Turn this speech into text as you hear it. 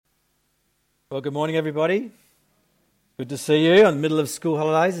Well, good morning, everybody. Good to see you on the middle of school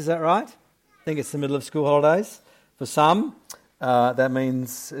holidays, is that right? I think it's the middle of school holidays. For some, that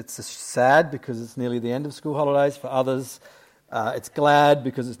means it's sad because it's nearly the end of school holidays. For others, it's glad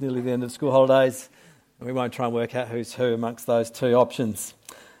because it's nearly the end of school holidays. And we won't try and work out who's who amongst those two options.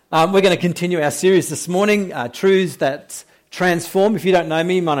 We're going to continue our series this morning, Truths That Transform. If you don't know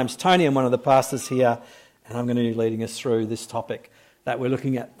me, my name's Tony. I'm one of the pastors here, and I'm going to be leading us through this topic that we're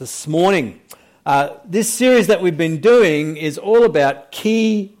looking at this morning. This series that we've been doing is all about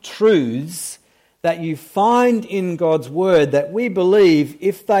key truths that you find in God's Word that we believe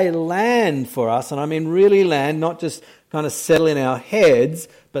if they land for us, and I mean really land, not just kind of settle in our heads,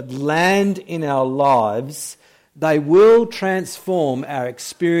 but land in our lives, they will transform our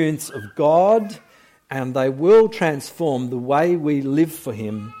experience of God and they will transform the way we live for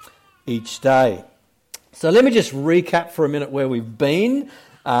Him each day. So let me just recap for a minute where we've been.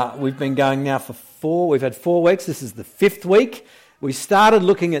 We've been going now we've had 4 weeks. This is the 5th week. We started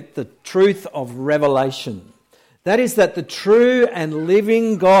looking at the truth of revelation. That is that the true and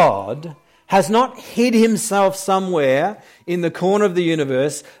living God has not hid himself somewhere in the corner of the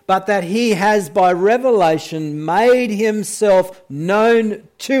universe, but that he has by revelation made himself known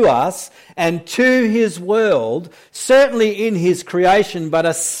to us and to his world, certainly in his creation, but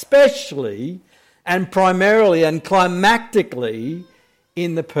especially and primarily and climactically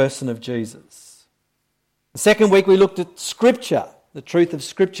in the person of Jesus. The second week we looked at Scripture, the truth of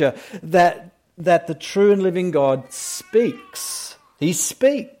Scripture, that the true and living God speaks. He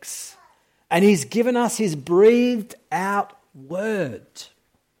speaks. And he's given us his breathed out word.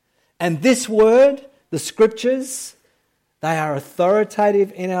 And this word, the Scriptures, they are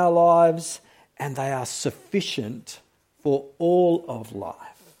authoritative in our lives and they are sufficient for all of life.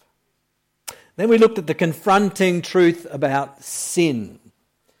 Then we looked at the confronting truth about sin,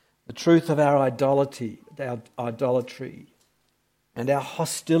 the truth of our idolatry, and our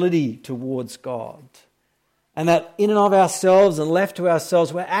hostility towards God. And that in and of ourselves and left to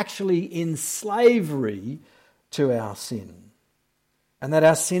ourselves, we're actually in slavery to our sin. And that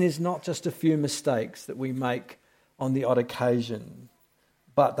our sin is not just a few mistakes that we make on the odd occasion,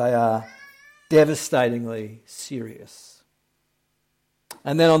 but they are devastatingly serious.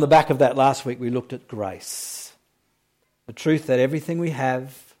 And then on the back of that last week, we looked at grace. The truth that everything we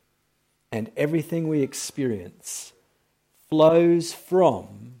have and everything we experience flows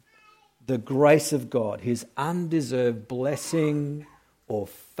from the grace of God, his undeserved blessing or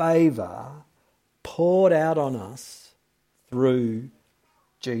favour poured out on us through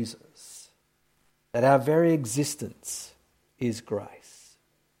Jesus. That our very existence is grace.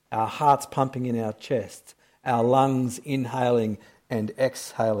 Our hearts pumping in our chest, our lungs inhaling and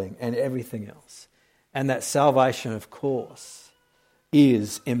exhaling and everything else. And that salvation, of course,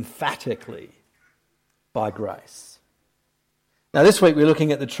 is emphatically by grace. Now this week we're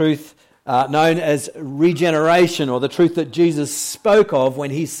looking at the truth known as regeneration, or the truth that Jesus spoke of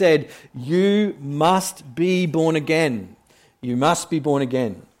when he said, you must be born again. You must be born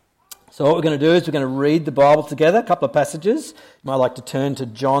again. So what we're going to do is we're going to read the Bible together, a couple of passages. You might like to turn to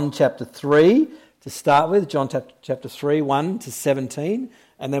John chapter 3 to start with, John chapter 3, 1 to 17,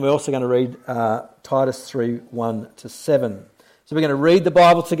 and then we're also going to read Titus 3, 1 to 7. So we're going to read the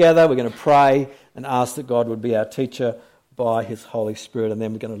Bible together, we're going to pray and ask that God would be our teacher by his Holy Spirit, and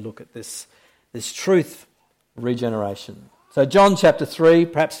then we're going to look at this truth, regeneration. So John chapter 3,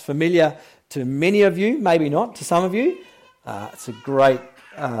 perhaps familiar to many of you, maybe not to some of you. It's a great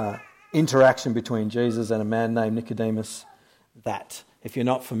interaction between Jesus and a man named Nicodemus that, if you're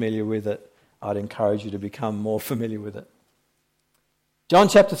not familiar with it, I'd encourage you to become more familiar with it. John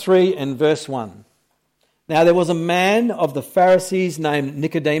chapter 3 and verse 1. Now there was a man of the Pharisees named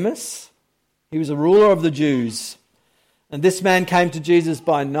Nicodemus. He was a ruler of the Jews. And this man came to Jesus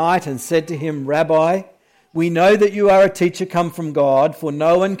by night and said to him, Rabbi, we know that you are a teacher come from God, for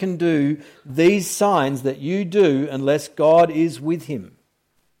no one can do these signs that you do unless God is with him.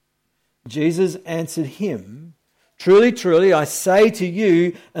 Jesus answered him, Truly, truly, I say to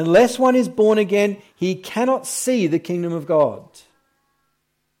you, unless one is born again, he cannot see the kingdom of God.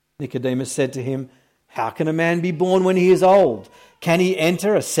 Nicodemus said to him, How can a man be born when he is old? Can he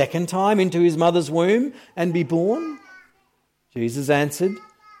enter a second time into his mother's womb and be born? Jesus answered,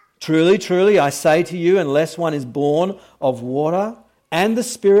 Truly, truly, I say to you, unless one is born of water and the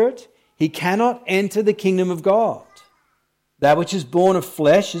Spirit, he cannot enter the kingdom of God. That which is born of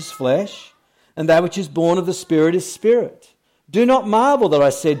flesh is flesh, and that which is born of the Spirit is spirit. Do not marvel that I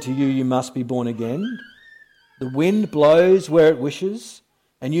said to you, you must be born again. The wind blows where it wishes,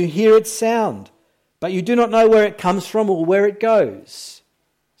 and you hear its sound, but you do not know where it comes from or where it goes.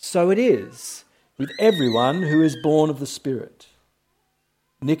 so it is with everyone who is born of the Spirit."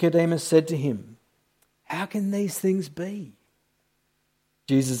 Nicodemus said to him, "How can these things be?"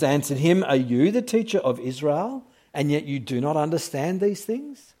 Jesus answered him, "Are you the teacher of Israel, and yet you do not understand these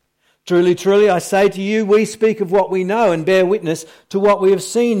things? Truly, truly, I say to you, we speak of what we know and bear witness to what we have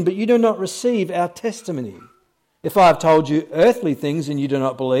seen, but you do not receive our testimony. If I have told you earthly things and you do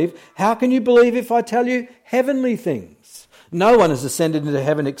not believe, how can you believe if I tell you heavenly things? No one has ascended into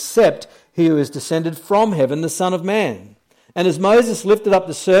heaven except he who is descended from heaven, the Son of Man. And as Moses lifted up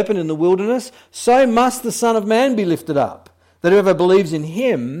the serpent in the wilderness, so must the Son of Man be lifted up, that whoever believes in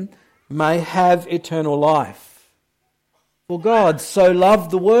him may have eternal life. For God so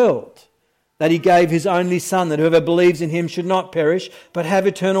loved the world that he gave his only Son, that whoever believes in him should not perish, but have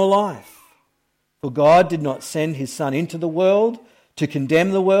eternal life. For God did not send his Son into the world to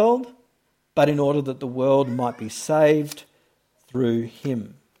condemn the world, but in order that the world might be saved through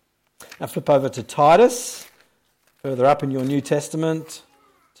him." Now flip over to Titus, further up in your New Testament,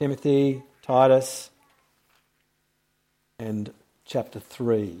 Timothy, Titus, and chapter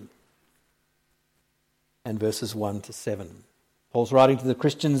 3 and verses 1 to 7. Paul's writing to the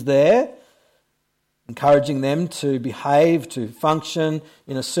Christians there, encouraging them to behave, to function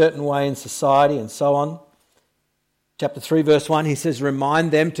in a certain way in society and so on. Chapter 3 verse 1, he says,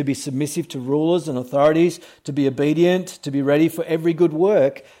 "Remind them to be submissive to rulers and authorities, to be obedient, to be ready for every good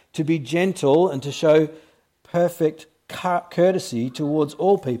work, to be gentle and to show perfect courtesy towards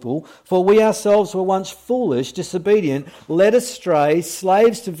all people. For we ourselves were once foolish, disobedient, led astray,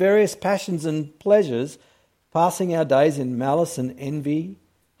 slaves to various passions and pleasures, passing our days in malice and envy,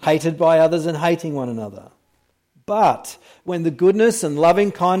 hated by others and hating one another. But when the goodness and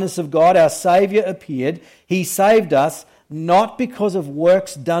loving kindness of God our Saviour appeared, he saved us not because of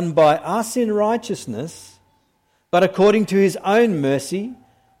works done by us in righteousness, but according to his own mercy,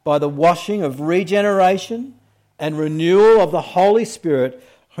 by the washing of regeneration and renewal of the Holy Spirit,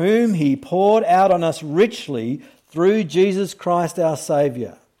 whom he poured out on us richly through Jesus Christ our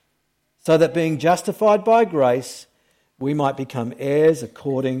Saviour, so that being justified by grace, we might become heirs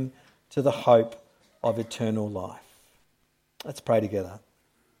according to the hope of eternal life." Let's pray together.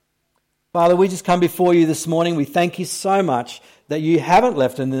 Father, we just come before you this morning. We thank you so much that you haven't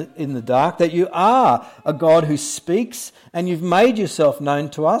left in the dark, that you are a God who speaks, and you've made yourself known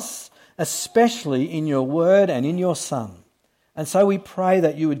to us, especially in your word and in your Son. And so we pray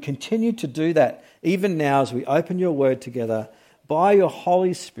that you would continue to do that even now as we open your word together by your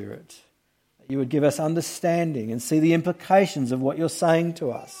Holy Spirit. That you would give us understanding and see the implications of what you're saying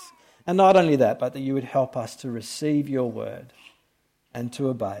to us. And not only that, but that you would help us to receive your word and to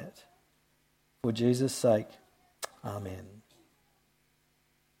obey it. For Jesus' sake, amen.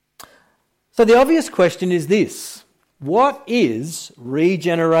 So the obvious question is this: what is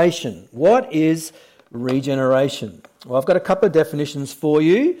regeneration? What is regeneration? Well, I've got a couple of definitions for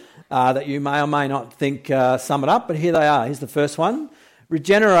you that you may or may not think sum it up, but here they are. Here's the first one.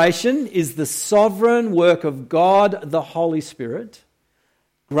 Regeneration is the sovereign work of God, the Holy Spirit,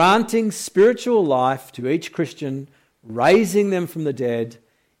 granting spiritual life to each Christian, raising them from the dead,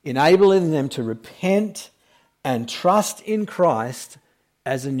 enabling them to repent and trust in Christ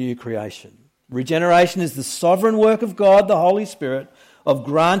as a new creation. Regeneration is the sovereign work of God, the Holy Spirit, of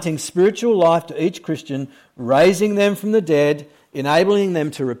granting spiritual life to each Christian, raising them from the dead, enabling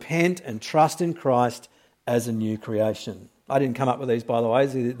them to repent and trust in Christ as a new creation. I didn't come up with these, by the way.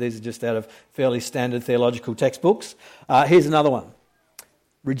 These are just out of fairly standard theological textbooks. Here's another one.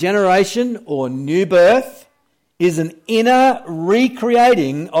 Regeneration or new birth is an inner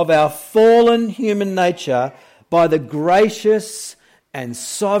recreating of our fallen human nature by the gracious and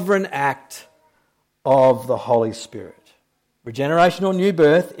sovereign act of the Holy Spirit. Regeneration or new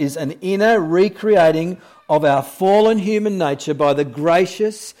birth is an inner recreating of our fallen human nature by the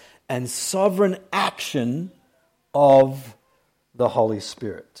gracious and sovereign action of the Holy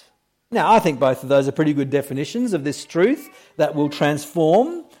Spirit. Now, I think both of those are pretty good definitions of this truth that will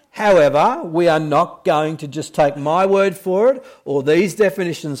transform. However, we are not going to just take my word for it or these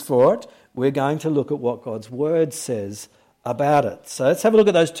definitions for it. We're going to look at what God's word says about it. So let's have a look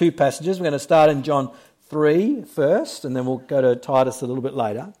at those two passages. We're going to start in John 3 first, and then we'll go to Titus a little bit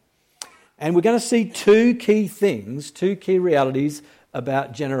later. And we're going to see two key things, two key realities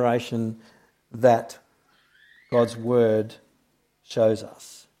about generation that God's word shows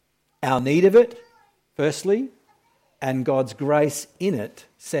us. Our need of it, firstly, and God's grace in it,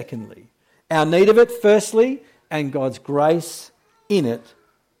 secondly. Our need of it, firstly, and God's grace in it,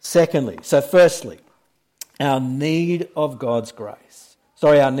 secondly. So firstly, our need of God's grace.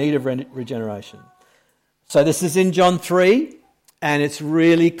 Our need of regeneration. So this is in John 3, And it's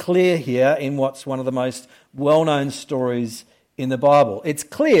really clear here in what's one of the most well-known stories in the Bible. It's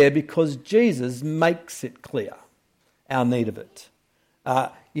clear because Jesus makes it clear, our need of it.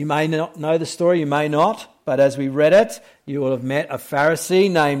 You may not know the story, you may not, but as we read it, you will have met a Pharisee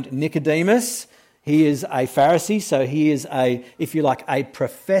named Nicodemus. He is a Pharisee, so he is if you like, a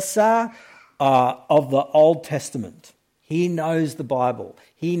professor of the Old Testament. He knows the Bible.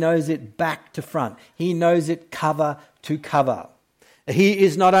 He knows it back to front. He knows it cover to cover. He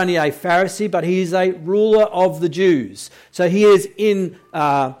is not only a Pharisee, but he is a ruler of the Jews. So he is in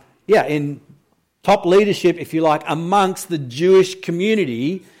top leadership, if you like, amongst the Jewish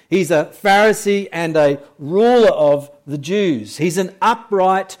community. He's a Pharisee and a ruler of the Jews. He's an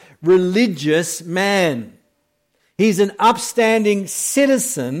upright, religious man. He's an upstanding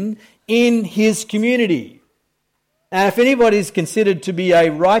citizen in his community. And if anybody is considered to be a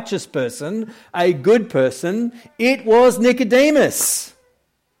righteous person, a good person, it was Nicodemus.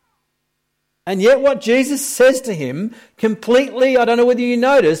 And yet what Jesus says to him completely, I don't know whether you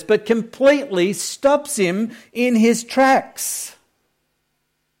noticed, but completely stops him in his tracks.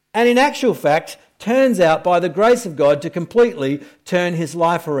 And in actual fact, turns out by the grace of God to completely turn his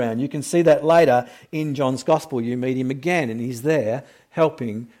life around. You can see that later in John's Gospel. You meet him again and he's there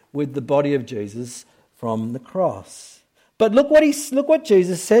helping with the body of Jesus from the cross. But look what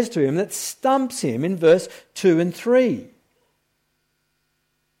Jesus says to him that stumps him in verse 2 and 3.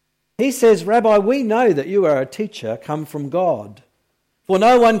 He says, "Rabbi, we know that you are a teacher come from God. For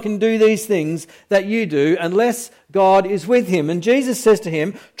no one can do these things that you do unless God is with him." And Jesus says to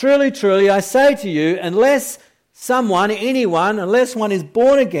him, "Truly, truly, I say to you, unless one is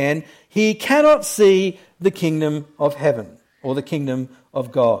born again, he cannot see the kingdom of heaven," or the kingdom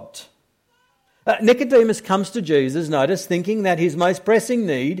of God. Nicodemus comes to Jesus, notice, thinking that his most pressing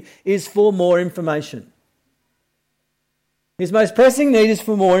need is for more information. His most pressing need is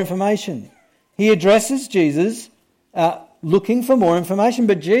for more information. He addresses Jesus looking for more information,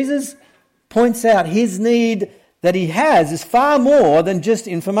 but Jesus points out his need that he has is far more than just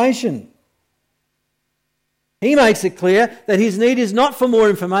information. He makes it clear that his need is not for more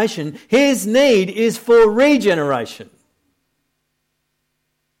information, his need is for regeneration.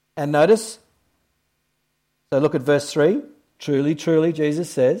 And notice, so look at verse 3. "Truly, truly," Jesus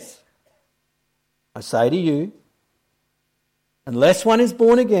says, "I say to you, unless one is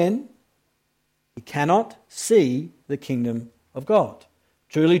born again, he cannot see the kingdom of God."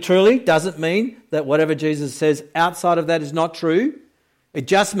 Truly, truly doesn't mean that whatever Jesus says outside of that is not true. It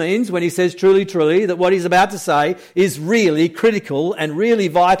just means when he says truly, truly, that what he's about to say is really critical and really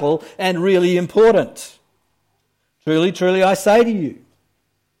vital and really important. Truly, truly, I say to you,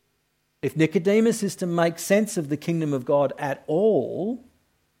 if Nicodemus is to make sense of the kingdom of God at all,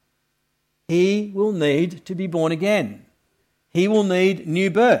 he will need to be born again. He will need new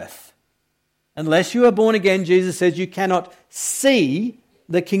birth. Unless you are born again, Jesus says, you cannot see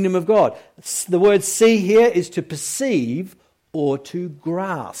the kingdom of God. The word see here is to perceive or to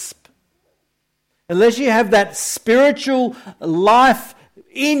grasp. Unless you have that spiritual life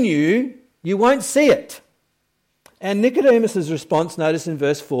in you, you won't see it. And Nicodemus' response, notice in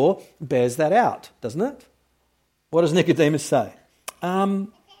verse 4, bears that out, doesn't it? What does Nicodemus say?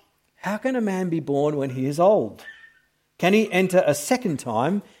 How can a man be born when he is old? Can he enter a second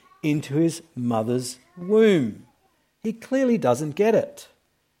time into his mother's womb? He clearly doesn't get it.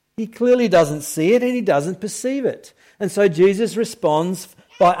 He clearly doesn't see it and he doesn't perceive it. And so Jesus responds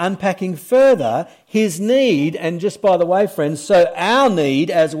by unpacking further his need, and just by the way, friends, so our need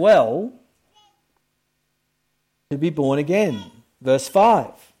as well, to be born again. Verse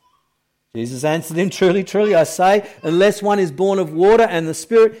 5. Jesus answered him, "Truly, truly, I say, unless one is born of water and the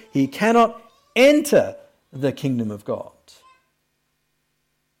Spirit, he cannot enter the kingdom of God."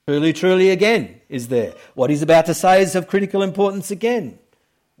 Truly, truly again is there. What he's about to say is of critical importance again.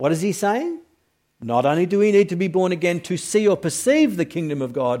 What is he saying? Not only do we need to be born again to see or perceive the kingdom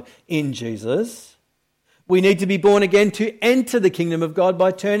of God in Jesus, we need to be born again to enter the kingdom of God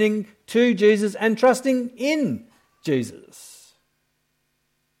by turning to Jesus and trusting in Jesus.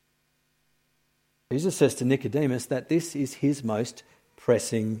 Jesus says to Nicodemus that this is his most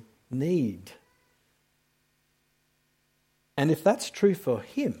pressing need. And if that's true for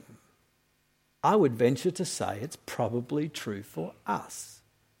him, I would venture to say it's probably true for us.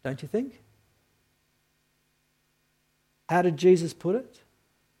 Don't you think? How did Jesus put it?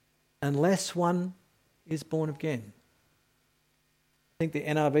 Unless one is born again. I think the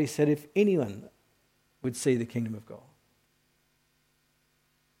NRV said if anyone would see the kingdom of God.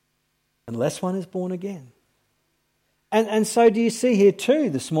 Unless one is born again. And so do you see here too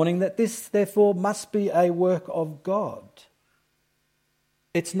this morning that this therefore must be a work of God.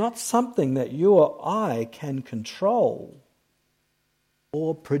 It's not something that you or I can control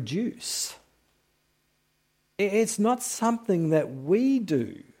or produce. It's not something that we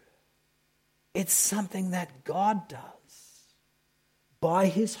do. It's something that God does by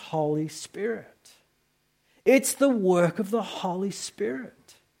His Holy Spirit. It's the work of the Holy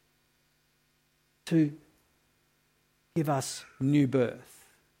Spirit to give us new birth.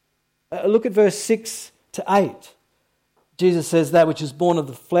 Look at verse 6 to 8. Jesus says, that which is born of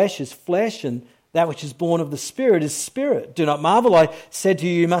the flesh is flesh, and that which is born of the Spirit is spirit. Do not marvel, I said to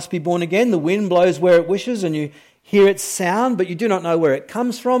you, you must be born again. The wind blows where it wishes, and you hear its sound, but you do not know where it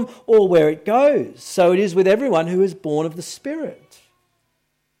comes from or where it goes. So it is with everyone who is born of the Spirit.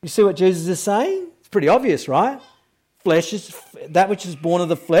 You see what Jesus is saying? It's pretty obvious, right? That which is born of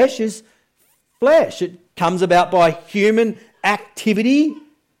the flesh is flesh. It comes about by human activity.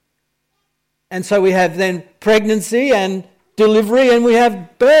 And so we have then pregnancy and delivery, and we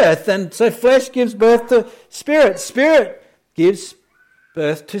have birth. And so flesh gives birth to spirit. Spirit gives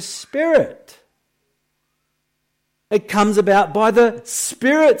birth to spirit. It comes about by the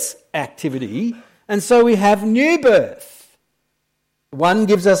Spirit's activity, and so we have new birth. One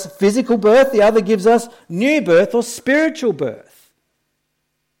gives us physical birth, the other gives us new birth or spiritual birth.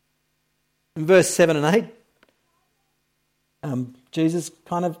 In verse 7 and 8, Jesus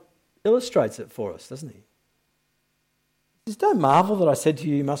kind of illustrates it for us, doesn't he? He says, don't marvel that I said to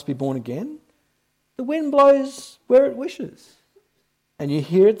you, you must be born again. The wind blows where it wishes, and you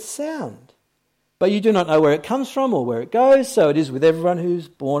hear its sound. But you do not know where it comes from or where it goes, so it is with everyone who's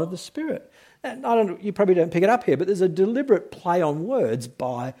born of the Spirit. And you probably don't pick it up here, but there's a deliberate play on words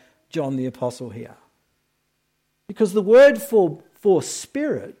by John the Apostle here. Because the word for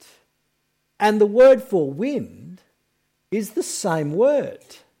spirit and the word for wind is the same word.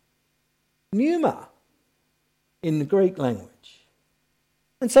 Pneuma in the Greek language.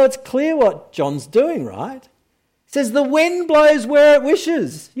 And so it's clear what John's doing, right? He says the wind blows where it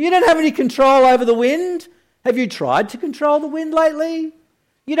wishes. You don't have any control over the wind. Have you tried to control the wind lately?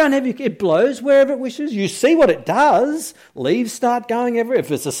 You don't have, it blows wherever it wishes. You see what it does. Leaves start going everywhere.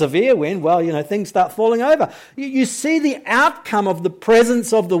 If it's a severe wind, well, things start falling over. You see the outcome of the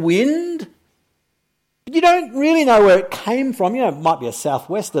presence of the wind. You don't really know where it came from. It might be a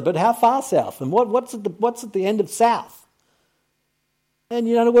southwester, but how far south? And what's at the end of south? And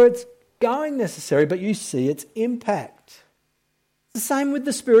you don't know where it's going necessarily, but you see its impact. It's the same with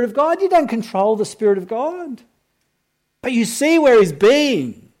the Spirit of God. You don't control the Spirit of God, but you see where He's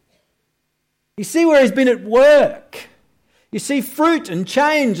been. You see where He's been at work. You see fruit and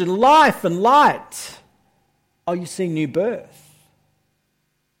change and life and light. Oh, you see new birth.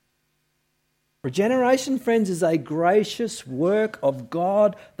 Regeneration, friends, is a gracious work of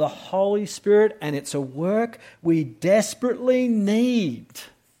God, the Holy Spirit, and it's a work we desperately need.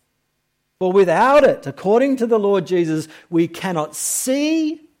 For without it, according to the Lord Jesus, we cannot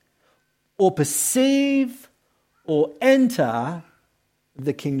see or perceive or enter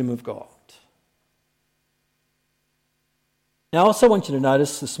the kingdom of God. Now, I also want you to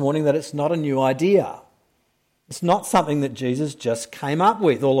notice this morning that it's not a new idea. It's not something that Jesus just came up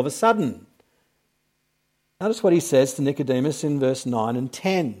with all of a sudden. Notice what he says to Nicodemus in verse 9 and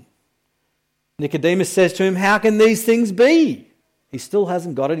 10. Nicodemus says to him, how can these things be? He still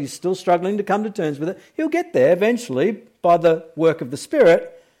hasn't got it. He's still struggling to come to terms with it. He'll get there eventually by the work of the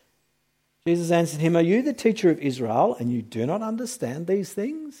Spirit. Jesus answered him, are you the teacher of Israel and you do not understand these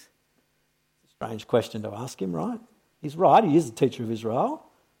things? It's a strange question to ask him, right? He's right. He is the teacher of Israel.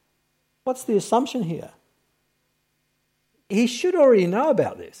 What's the assumption here? He should already know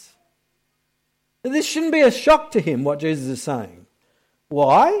about this. This shouldn't be a shock to him, what Jesus is saying.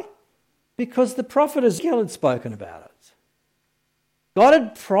 Why? Because the prophet Ezekiel had spoken about it. God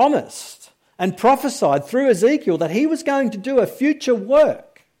had promised and prophesied through Ezekiel that he was going to do a future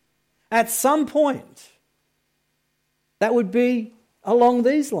work at some point that would be along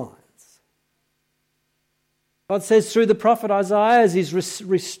these lines. God says through the prophet Isaiah, as he's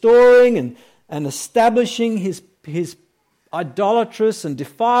restoring and establishing his idolatrous and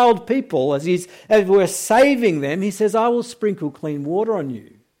defiled people, as we're saving them, he says, I will sprinkle clean water on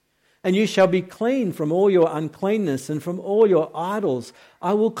you, and you shall be clean from all your uncleanness and from all your idols.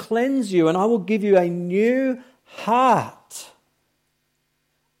 I will cleanse you, and I will give you a new heart,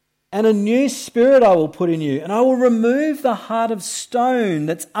 and a new spirit I will put in you, and I will remove the heart of stone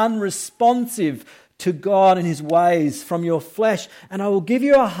that's unresponsive to God and His ways from your flesh, and I will give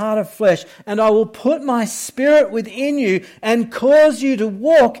you a heart of flesh, and I will put my Spirit within you and cause you to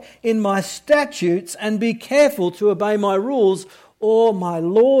walk in my statutes and be careful to obey my rules or my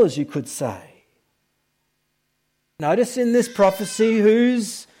laws, you could say. Notice in this prophecy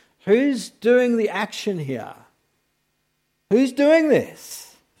who's doing the action here. Who's doing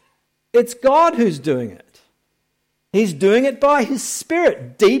this? It's God who's doing it. He's doing it by his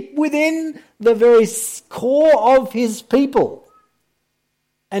Spirit, deep within the very core of his people.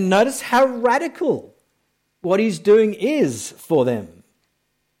 And notice how radical what he's doing is for them.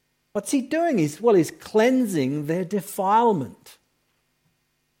 What's he doing? He's cleansing their defilement.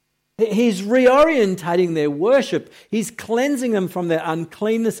 He's reorientating their worship. He's cleansing them from their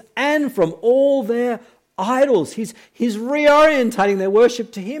uncleanness and from all their idols. He's reorientating their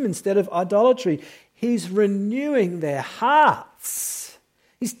worship to him instead of idolatry. He's renewing their hearts.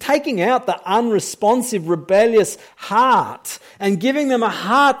 He's taking out the unresponsive, rebellious heart and giving them a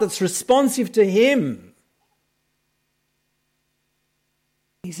heart that's responsive to him.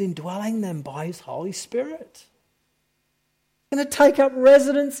 He's indwelling them by his Holy Spirit. He's going to take up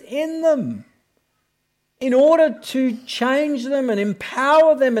residence in them in order to change them and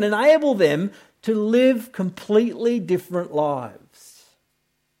empower them and enable them to live completely different lives.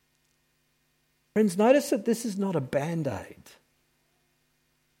 Friends, notice that this is not a band-aid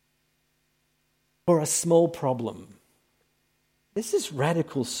or a small problem. This is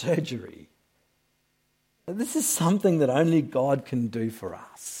radical surgery. This is something that only God can do for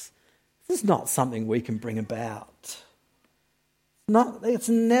us. This is not something we can bring about. It's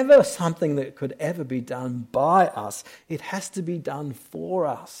never something that could ever be done by us. It has to be done for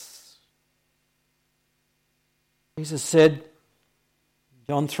us. Jesus said,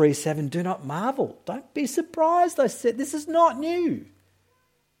 John 3:7, do not marvel. Don't be surprised, I said. This is not new.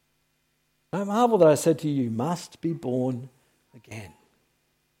 Don't marvel that I said to you, you must be born again.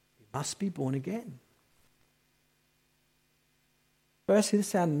 You must be born again. Firstly, this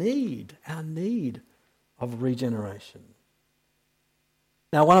is our need of regeneration.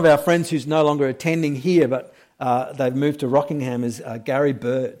 Now, one of our friends who's no longer attending here, but they've moved to Rockingham, is Gary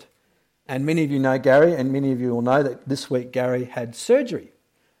Bird. And many of you know Gary, and many of you will know that this week Gary had surgery.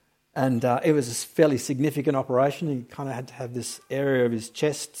 And it was a fairly significant operation. He kind of had to have this area of his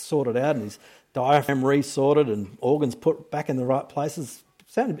chest sorted out and his diaphragm resorted and organs put back in the right places.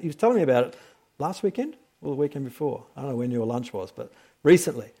 He was telling me about it last weekend or the weekend before. I don't know when your lunch was, but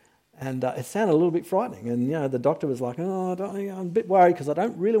recently. And it sounded a little bit frightening. And, the doctor was like, I'm a bit worried because I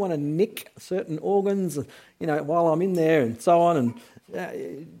don't really want to nick certain organs, while I'm in there and so on. And,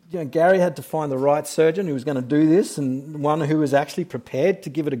 Gary had to find the right surgeon who was going to do this and one who was actually prepared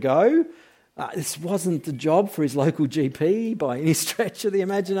to give it a go. This wasn't the job for his local GP by any stretch of the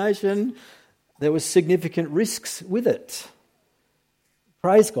imagination. There was significant risks with it.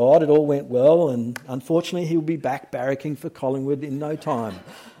 Praise God, it all went well, and unfortunately he'll be back barracking for Collingwood in no time.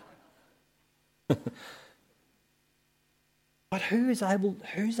 But who's able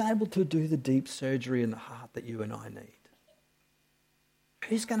to do the deep surgery in the heart that you and I need?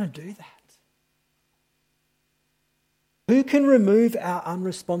 Who's going to do that? Who can remove our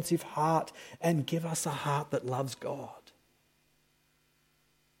unresponsive heart and give us a heart that loves God?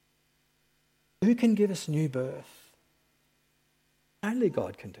 Who can give us new birth? Only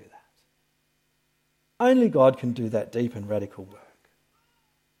God can do that. Only God can do that deep and radical work.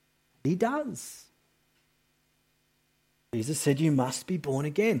 He does. Jesus said you must be born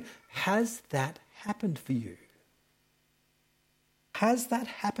again. Has that happened for you? Has that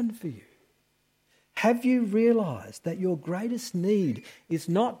happened for you? Have you realised that your greatest need is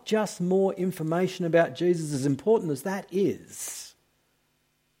not just more information about Jesus, as important as that is?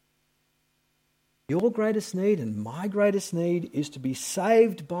 Your greatest need and my greatest need is to be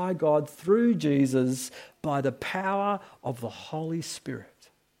saved by God through Jesus by the power of the Holy Spirit.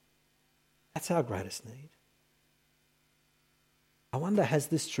 That's our greatest need. I wonder, has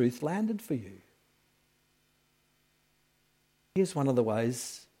this truth landed for you? Here's one of the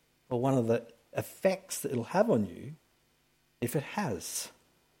ways, or one of the effects that it'll have on you if it has.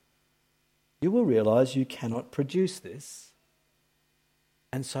 You will realise you cannot produce this,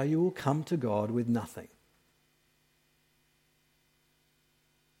 and so you will come to God with nothing.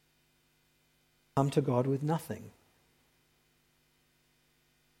 Come to God with nothing.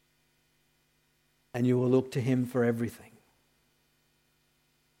 And you will look to him for everything.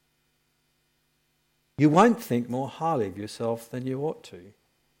 You won't think more highly of yourself than you ought to.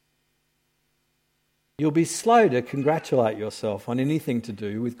 You'll be slow to congratulate yourself on anything to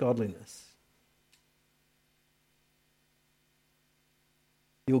do with godliness.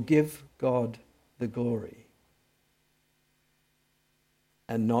 You'll give God the glory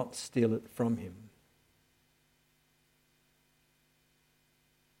and not steal it from him.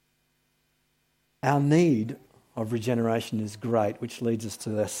 Our need of regeneration is great, which leads us to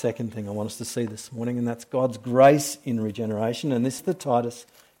the second thing I want us to see this morning, and that's God's grace in regeneration. And this is the Titus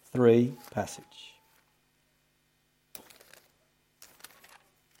 3 passage.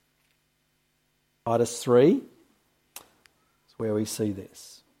 Titus 3 is where we see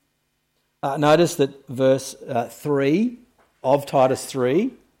this. Notice that verse 3 of Titus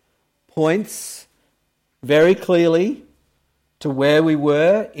 3 points very clearly to where we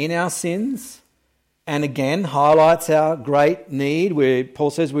were in our sins, and again highlights our great need, where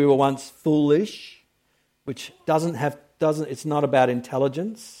Paul says we were once foolish, which it's not about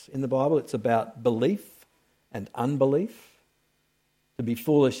intelligence in the Bible, it's about belief and unbelief. To be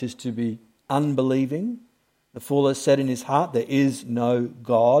foolish is to be unbelieving. The fool has said in his heart, there is no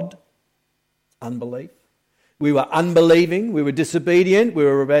God. Unbelief. We were unbelieving, we were disobedient, we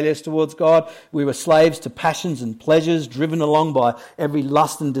were rebellious towards God, we were slaves to passions and pleasures, driven along by every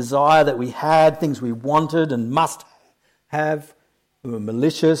lust and desire that we had, things we wanted and must have. We were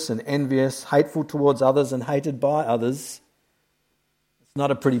malicious and envious, hateful towards others and hated by others. It's not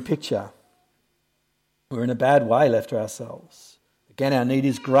a pretty picture. We're in a bad way left to ourselves. Again, our need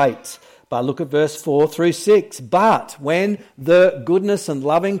is great. But look at verse 4 through 6. But when the goodness and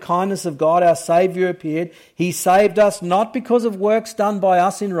loving kindness of God our Saviour appeared, he saved us not because of works done by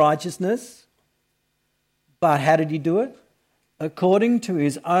us in righteousness. But how did he do it? According to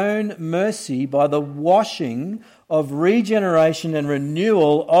his own mercy, by the washing of regeneration and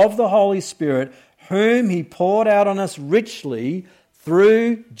renewal of the Holy Spirit, whom he poured out on us richly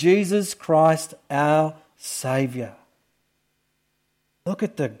through Jesus Christ our Saviour. Look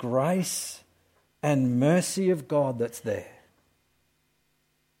at the grace and mercy of God that's there.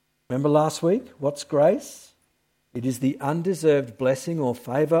 Remember last week? What's grace? It is the undeserved blessing or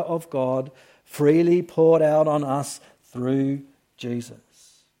favour of God freely poured out on us through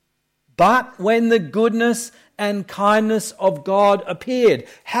Jesus. But when the goodness and kindness of God appeared,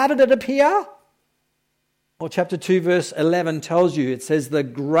 how did it appear? Well, chapter 2 verse 11 tells you, it says, the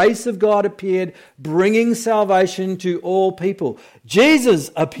grace of God appeared, bringing salvation to all people.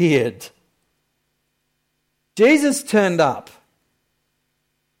 Jesus appeared. Jesus turned up.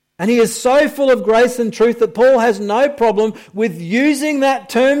 And he is so full of grace and truth that Paul has no problem with using that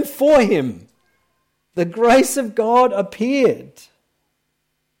term for him. The grace of God appeared.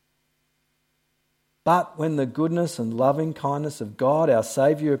 But when the goodness and loving kindness of God, our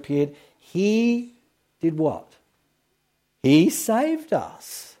Saviour, appeared, he did what? He saved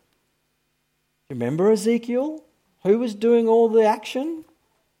us. Remember Ezekiel? Who was doing all the action?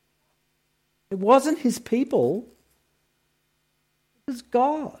 It wasn't his people. It was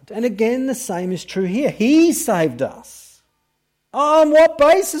God. And again, the same is true here. He saved us. On what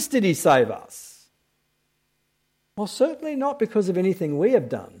basis did he save us? Well, certainly not because of anything we have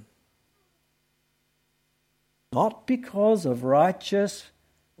done. Not because of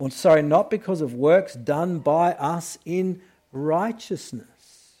not because of works done by us in righteousness.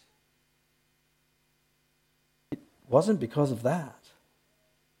 It wasn't because of that.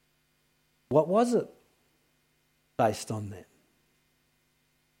 What was it based on then?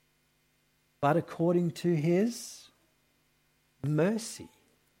 But according to his mercy.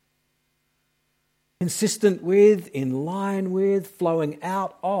 Consistent with, in line with, flowing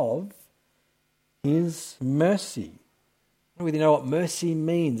out of his mercy. I don't really know what mercy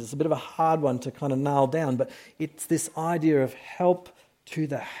means. It's a bit of a hard one to kind of nail down, but it's this idea of help to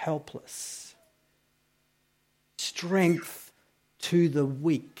the helpless. Strength to the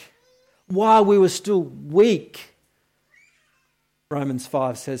weak. While we were still weak, Romans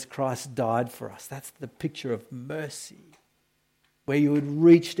 5 says Christ died for us. That's the picture of mercy, where you would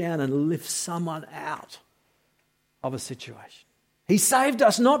reach down and lift someone out of a situation. He saved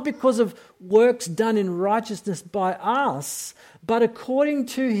us not because of works done in righteousness by us, but according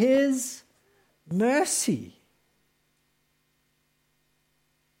to his mercy.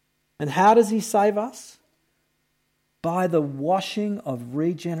 And how does he save us? By the washing of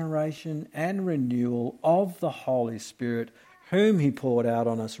regeneration and renewal of the Holy Spirit, whom he poured out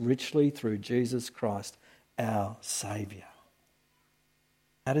on us richly through Jesus Christ, our Saviour.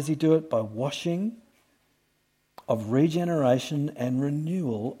 How does he do it? By washing of regeneration and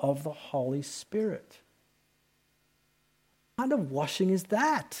renewal of the Holy Spirit. What kind of washing is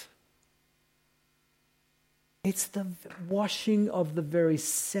that? It's the washing of the very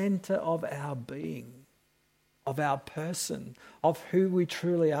centre of our being, of our person, of who we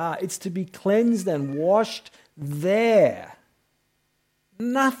truly are. It's to be cleansed and washed there.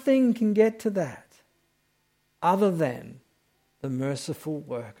 Nothing can get to that other than the merciful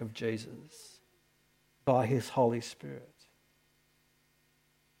work of Jesus by his Holy Spirit.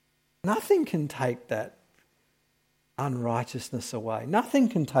 Nothing can take that unrighteousness away. Nothing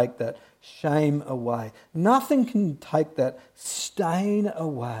can take that shame away. Nothing can take that stain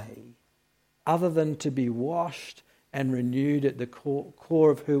away other than to be washed and renewed at the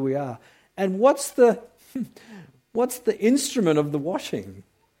core of who we are. And what's the instrument of the washing?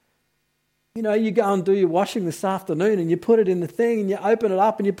 You know, you go and do your washing this afternoon and you put it in the thing and you open it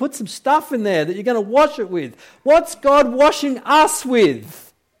up and you put some stuff in there that you're going to wash it with. What's God washing us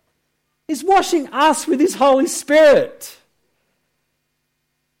with? He's washing us with His Holy Spirit.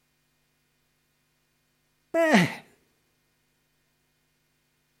 Man.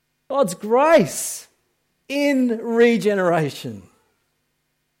 God's grace in regeneration.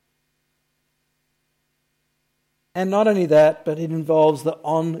 And not only that, but it involves the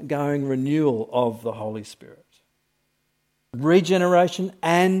ongoing renewal of the Holy Spirit. Regeneration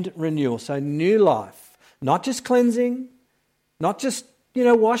and renewal. So new life. Not just cleansing, not just,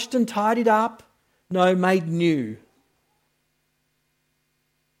 washed and tidied up. No, made new.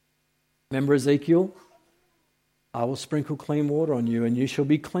 Remember Ezekiel? I will sprinkle clean water on you, and you shall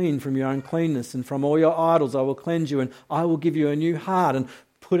be clean from your uncleanness, and from all your idols I will cleanse you, and I will give you a new heart, and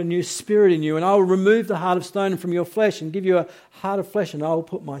put a new spirit in you, and I will remove the heart of stone from your flesh, and give you a heart of flesh, and I will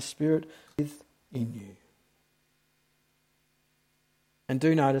put my spirit within you. And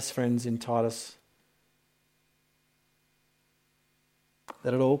do notice, friends, in Titus,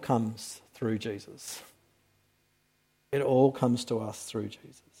 that it all comes through Jesus. It all comes to us through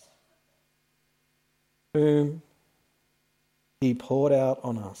Jesus, whom He poured out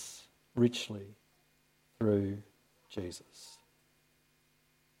on us richly through Jesus.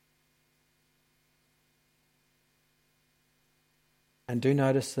 And do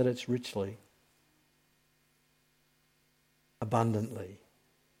notice that it's richly, abundantly.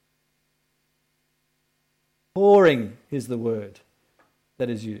 Pouring is the word that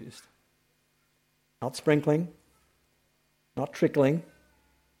is used. Not sprinkling, not trickling,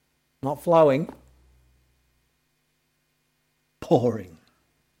 not flowing. Pouring.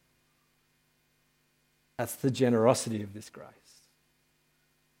 That's the generosity of this grace.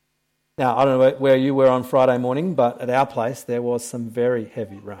 Now, I don't know where you were on Friday morning, but at our place there was some very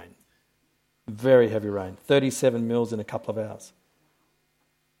heavy rain. Very heavy rain. 37 mils in a couple of hours.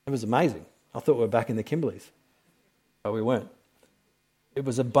 It was amazing. I thought we were back in the Kimberleys, but we weren't. It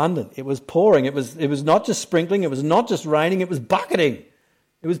was abundant. It was pouring. It was not just sprinkling. It was not just raining. It was bucketing.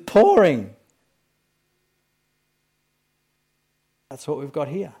 It was pouring. That's what we've got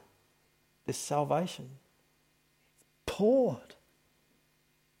here. This salvation. It's poured.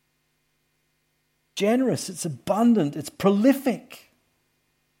 Generous, it's abundant, it's prolific.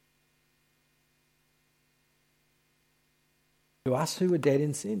 To us who were dead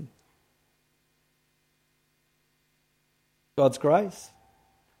in sin. God's grace.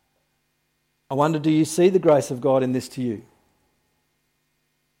 I wonder, do you see the grace of God in this to you?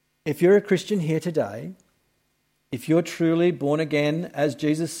 If you're a Christian here today, if you're truly born again, as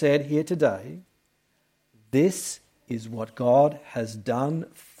Jesus said here today, this is what God has done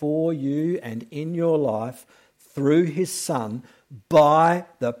for you and in your life through His Son by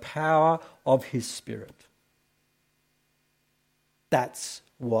the power of His Spirit. That's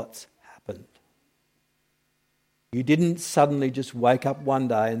what's happened. You didn't suddenly just wake up one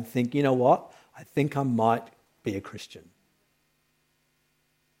day and think, you know what, I think I might be a Christian.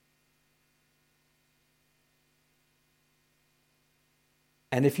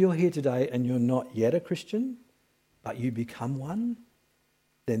 And if you're here today and you're not yet a Christian, but you become one,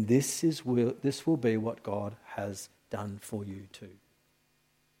 then this will be what God has done for you too.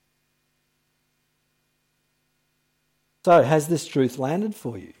 So, has this truth landed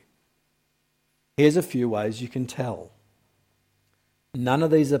for you? Here's a few ways you can tell. None of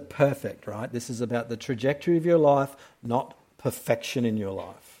these are perfect, right? This is about the trajectory of your life, not perfection in your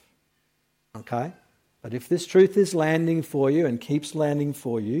life. Okay? But if this truth is landing for you and keeps landing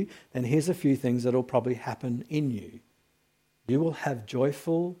for you, then here's a few things that will probably happen in you. You will have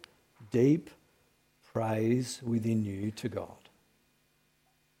joyful, deep praise within you to God.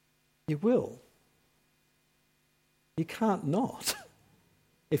 You will. You can't not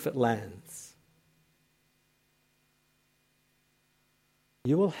if it lands.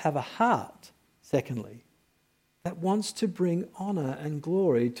 You will have a heart, secondly, that wants to bring honour and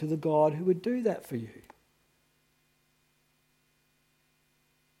glory to the God who would do that for you.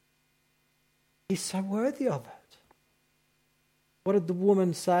 He's so worthy of it. What did the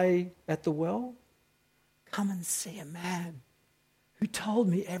woman say at the well? Come and see a man who told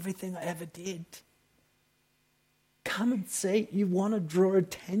me everything I ever did. Come and see. You want to draw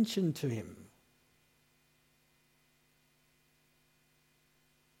attention to him.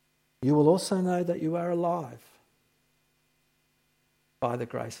 You will also know that you are alive by the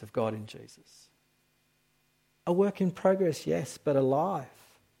grace of God in Jesus. A work in progress, yes, but alive.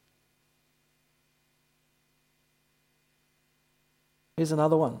 Here's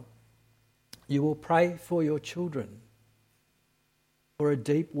another one. You will pray for your children for a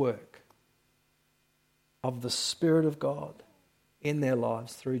deep work of the Spirit of God in their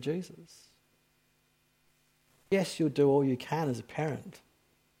lives through Jesus. Yes, you'll do all you can as a parent,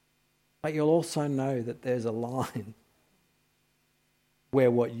 but you'll also know that there's a line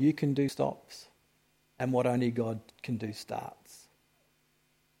where what you can do stops and what only God can do starts.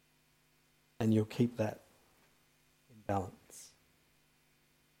 And you'll keep that in balance.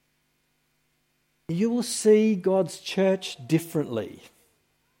 You will see God's church differently.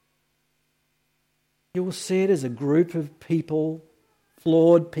 You will see it as a group of people,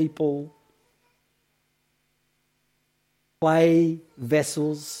 flawed people, clay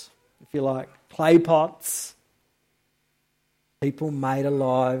vessels, if you like, clay pots, people made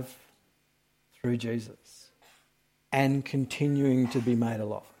alive through Jesus and continuing to be made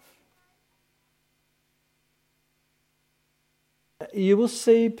alive. You will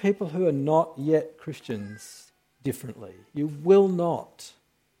see people who are not yet Christians differently. You will not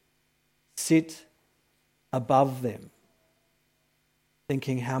sit above them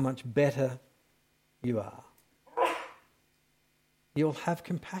thinking how much better you are. You'll have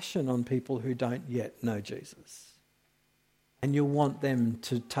compassion on people who don't yet know Jesus. And you'll want them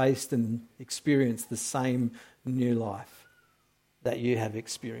to taste and experience the same new life that you have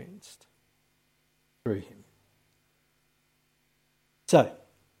experienced through him. So,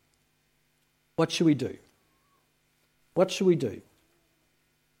 what should we do? What should we do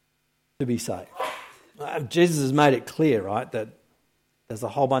to be saved? Jesus has made it clear, right, that there's a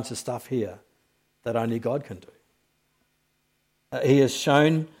whole bunch of stuff here that only God can do. He has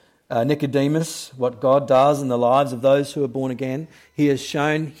shown Nicodemus what God does in the lives of those who are born again. He has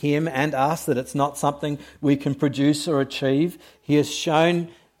shown him and us that it's not something we can produce or achieve. He has shown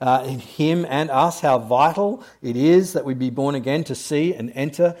him and us how vital it is that we be born again to see and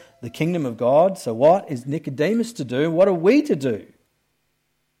enter the kingdom of God. So what is Nicodemus to do? What are we to do?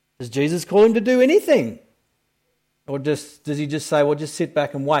 Does Jesus call him to do anything? Or does he just say, well, just sit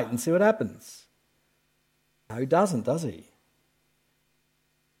back and wait and see what happens? No, he doesn't, does he?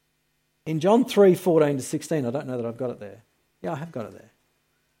 In John 3:14-16, I don't know that I've got it there. Yeah, I have got it there.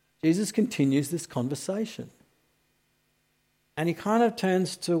 Jesus continues this conversation. And he kind of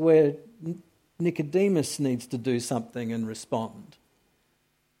turns to where Nicodemus needs to do something and respond.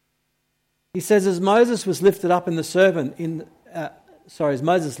 He says, as Moses lifted up the serpent in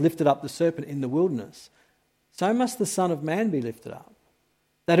the wilderness, so must the Son of Man be lifted up,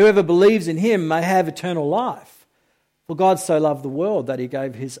 that whoever believes in him may have eternal life. For God so loved the world that he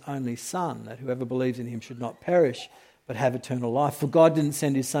gave his only Son, that whoever believes in him should not perish, but have eternal life. For God didn't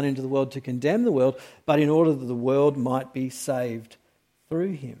send his Son into the world to condemn the world, but in order that the world might be saved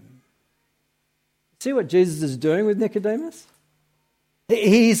through him. See what Jesus is doing with Nicodemus?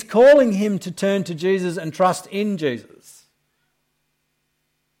 He's calling him to turn to Jesus and trust in Jesus.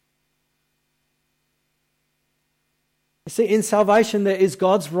 You see, in salvation there is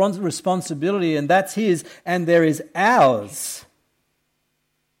God's responsibility, and that's his, and there is ours.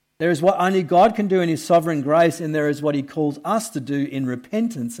 There is what only God can do in his sovereign grace, and there is what he calls us to do in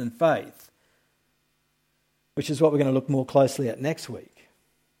repentance and faith, which is what we're going to look more closely at next week.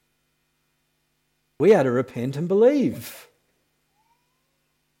 We are to repent and believe.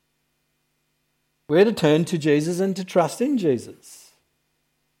 We're to turn to Jesus and to trust in Jesus.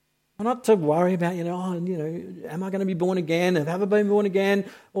 We're not to worry about, am I going to be born again? Have I been born again?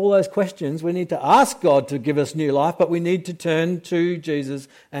 All those questions. We need to ask God to give us new life, but we need to turn to Jesus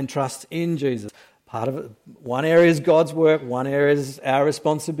and trust in Jesus. Part of it, one area is God's work, one area is our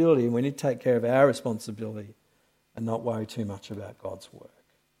responsibility, and we need to take care of our responsibility and not worry too much about God's work.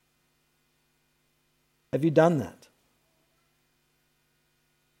 Have you done that?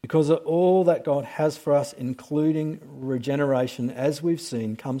 Because all that God has for us, including regeneration, as we've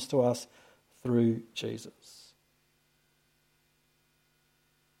seen, comes to us through Jesus.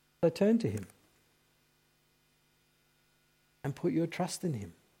 So turn to him and put your trust in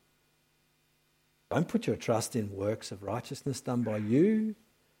him. Don't put your trust in works of righteousness done by you.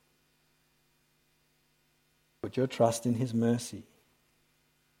 Put your trust in his mercy.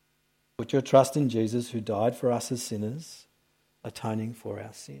 Put your trust in Jesus, who died for us as sinners, atoning for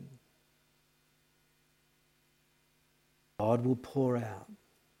our sin. God will pour out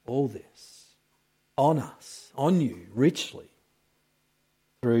all this on us, on you, richly,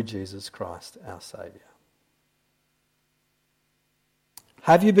 through Jesus Christ, our Saviour.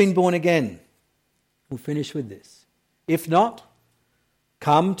 Have you been born again? We'll finish with this. If not,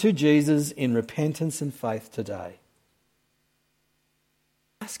 Come to Jesus in repentance and faith today.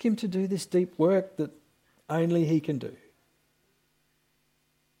 Ask him to do this deep work that only he can do.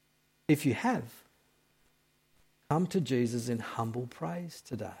 If you have, come to Jesus in humble praise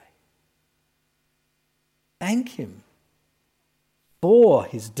today. Thank him for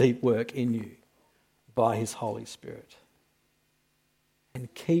his deep work in you by his Holy Spirit.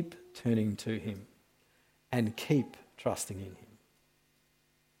 And keep turning to him and keep trusting in him.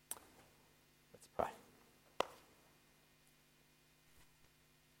 Let's pray.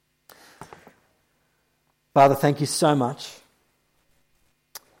 Father, thank you so much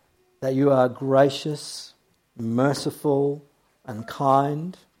that you are gracious, merciful, and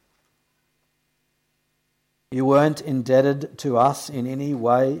kind. You weren't indebted to us in any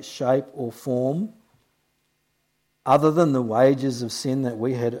way, shape, or form other than the wages of sin that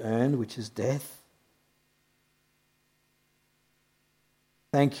we had earned, which is death.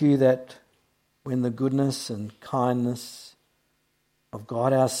 Thank you that when the goodness and kindness of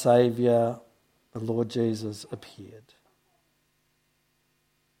God our Saviour, the Lord Jesus, appeared,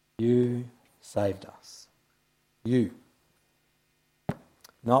 you saved us. You.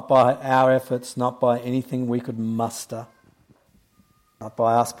 Not by our efforts, not by anything we could muster, not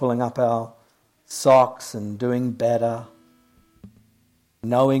by us pulling up our socks and doing better,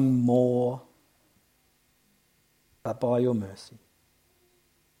 knowing more, but by your mercy.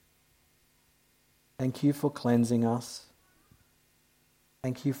 Thank you for cleansing us.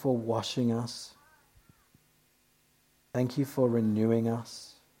 Thank you for washing us. Thank you for renewing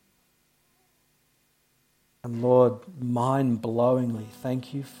us. And Lord, mind-blowingly,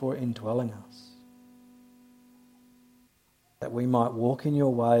 thank you for indwelling us. That we might walk in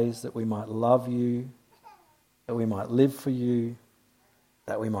your ways, that we might love you, that we might live for you,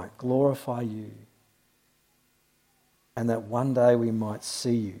 that we might glorify you, and that one day we might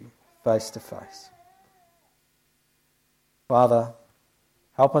see you face to face. Father,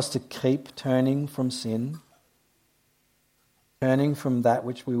 help us to keep turning from sin, turning from that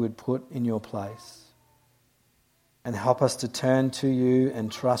which we would put in your place, and help us to turn to you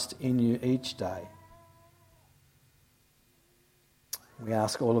and trust in you each day. We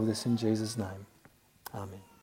ask all of this in Jesus' name. Amen.